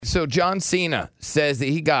So John Cena says that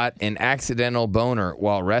he got an accidental boner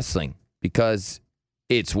while wrestling because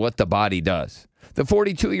it's what the body does. The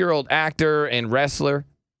 42-year-old actor and wrestler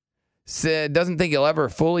said doesn't think he'll ever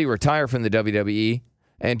fully retire from the WWE.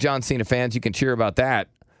 And John Cena fans, you can cheer about that.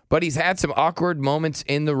 But he's had some awkward moments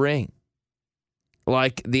in the ring,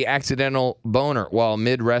 like the accidental boner while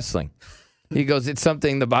mid-wrestling. He goes, it's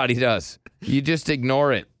something the body does. You just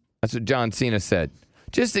ignore it. That's what John Cena said.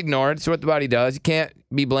 Just ignore it. It's what the body does. You can't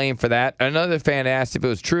be blamed for that. Another fan asked if it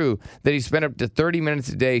was true that he spent up to 30 minutes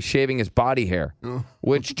a day shaving his body hair,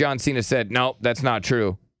 which John Cena said, no, that's not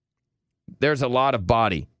true. There's a lot of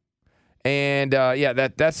body. And,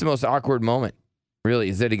 that's the most awkward moment, really,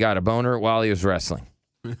 is that he got a boner while he was wrestling.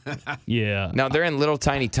 Yeah. Now, they're in little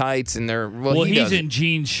tiny tights, and they're... Well, he's in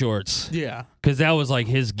jean shorts. Yeah. Because that was like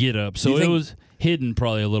his get-up. So it was hidden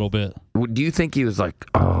probably a little bit. Do you think he was like,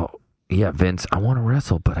 oh... Yeah, Vince, I want to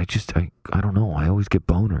wrestle, but I don't know. I always get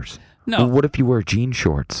boners. No. Well, what if you wear jean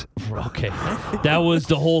shorts? Okay. That was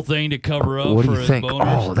the whole thing to cover up what for do you his think?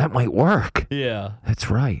 boners? Oh, that might work. Yeah. That's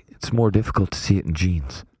right. It's more difficult to see it in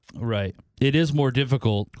jeans. Right. It is more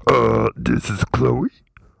difficult. This is Chloe.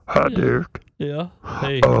 Hi, Derek. Yeah.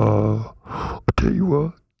 Hey. I'll tell you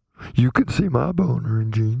what. You can see my boner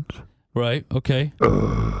in jeans. Right. Okay.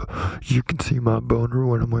 You can see my boner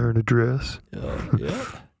when I'm wearing a dress. Yeah.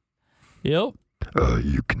 Yep.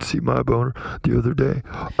 You can see my boner. The other day,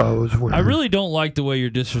 I was wearing... I really don't like the way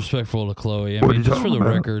you're disrespectful to Chloe. I What are mean, you just for the talking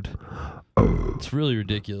about? record. It's really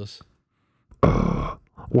ridiculous. Well,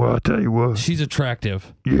 I tell you what. She's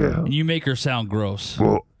attractive. Yeah. And you make her sound gross.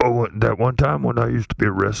 Well, that one time when I used to be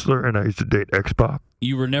a wrestler and I used to date X-Pac.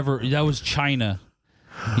 You were never... That was China.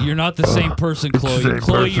 You're not the same person, it's the Chloe. same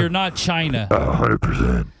Chloe, person. you're not China.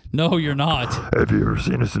 100%. No, you're not. Have you ever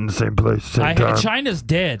seen us in the same place, same time? China's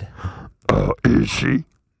dead. Is she?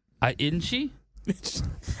 Isn't she?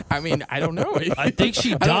 I mean, I don't know. I think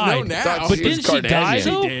she died. I don't know now. But didn't she die, Kardashian.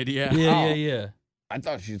 though? She did, yeah. Yeah. I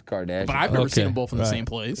thought she was Kardashian. But I've never seen Okay, them both in the right. same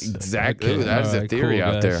place. Exactly. Okay, Ooh, that's all a right, theory cool,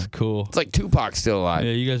 out guys. there. Cool. It's like Tupac's still alive.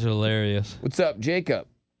 Yeah, you guys are hilarious. What's up, Jacob?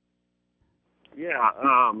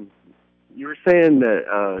 Yeah, you were saying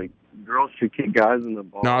that girls should kick guys in the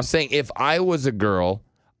balls. No, I was saying if I was a girl,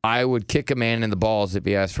 I would kick a man in the balls if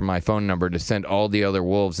he asked for my phone number to send all the other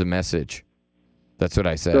wolves a message. That's what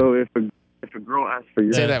I said. So if a girl asks for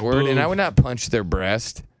your Say that word, and I would not punch their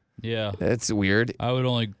breast. Yeah. That's weird. I would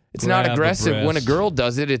only It's not grab the aggressive. When a breast. girl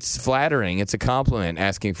does it, it's flattering. It's a compliment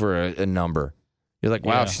asking for a number. You're like,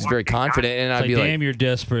 wow, Yeah. she's very confident. And It's I'd like, be damn, like, you're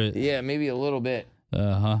desperate. yeah, maybe a little bit.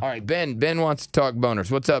 Uh-huh. All right, Ben. Ben wants to talk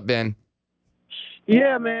boners. What's up, Ben?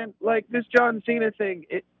 Yeah, man. Like this John Cena thing,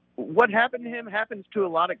 what happened to him happens to a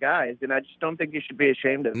lot of guys, and I just don't think you should be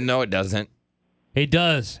ashamed of it. No, it doesn't. It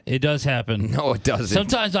does. It does happen. No, it doesn't.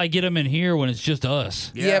 Sometimes I get them in here when it's just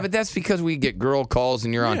us. Yeah, but that's because we get girl calls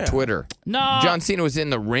and you're on Twitter. No. John Cena was in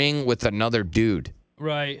the ring with another dude.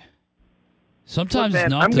 Right. Sometimes Look, man,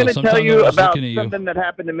 not. I'm though. going to Sometimes tell you I'm just about looking at you. something that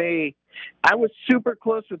happened to me. I was super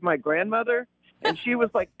close with my grandmother, and she was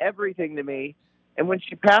like everything to me. And when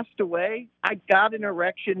she passed away, I got an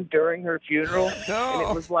erection during her funeral, and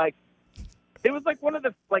it was like one of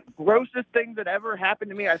the grossest things that ever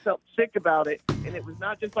happened to me. I felt sick about it, and it was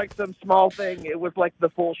not just like some small thing. It was like the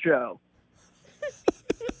full show.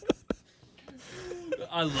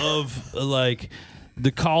 I love,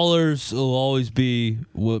 the callers will always be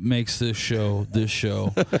what makes this show.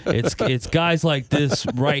 It's guys like this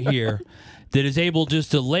right here that is able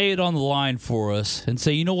just to lay it on the line for us and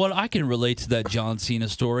say, you know what, I can relate to that John Cena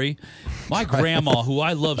story. My grandma, who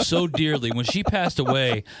I love so dearly, when she passed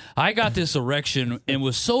away, I got this erection and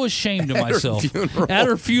was so ashamed of myself at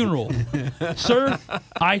her funeral. Sir,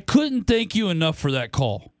 I couldn't thank you enough for that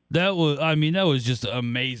call. That was just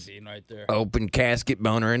amazing right there. Open casket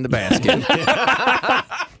boner in the basket.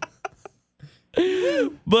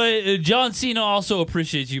 But John Cena also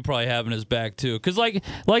appreciates you probably having his back too, because like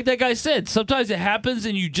that guy said, sometimes it happens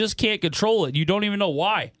and you just can't control it. You don't even know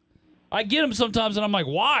why. I get him sometimes, and I'm like,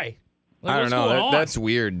 why? I don't know. That's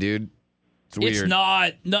weird, dude. It's weird. It's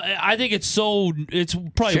not. No, I think it's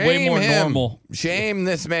probably Shame way more him. normal. Shame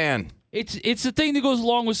this man. It's the thing that goes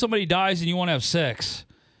along with somebody dies and you want to have sex.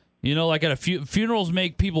 You know, like at funerals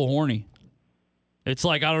make people horny. It's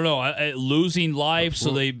like, I don't know, losing life,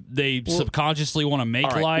 so they subconsciously want to make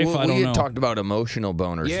life. I don't we know. had talked about emotional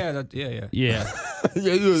boners. Yeah. Yeah.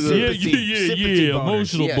 Sympathy boners.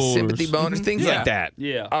 Emotional boners. Sympathy boners, things like that.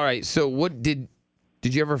 Yeah. All right, so what did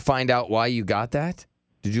you ever find out why you got that?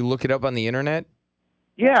 Did you look it up on the internet?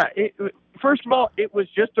 Yeah. First of all, it was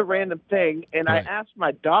just a random thing, and Right. I asked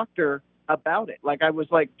my doctor about it. Like I was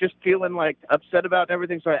like just feeling like upset about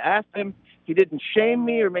everything. So I asked him. He didn't shame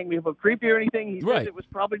me or make me feel creepy or anything. He Right. said it was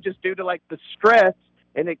probably just due to like the stress,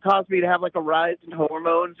 and it caused me to have like a rise in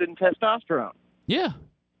hormones and testosterone. Yeah.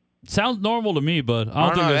 Sounds normal to me, but I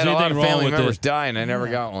don't think I there's had a lot anything of wrong family with members it. die, and I never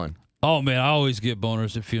got one. Oh, man, I always get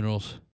boners at funerals.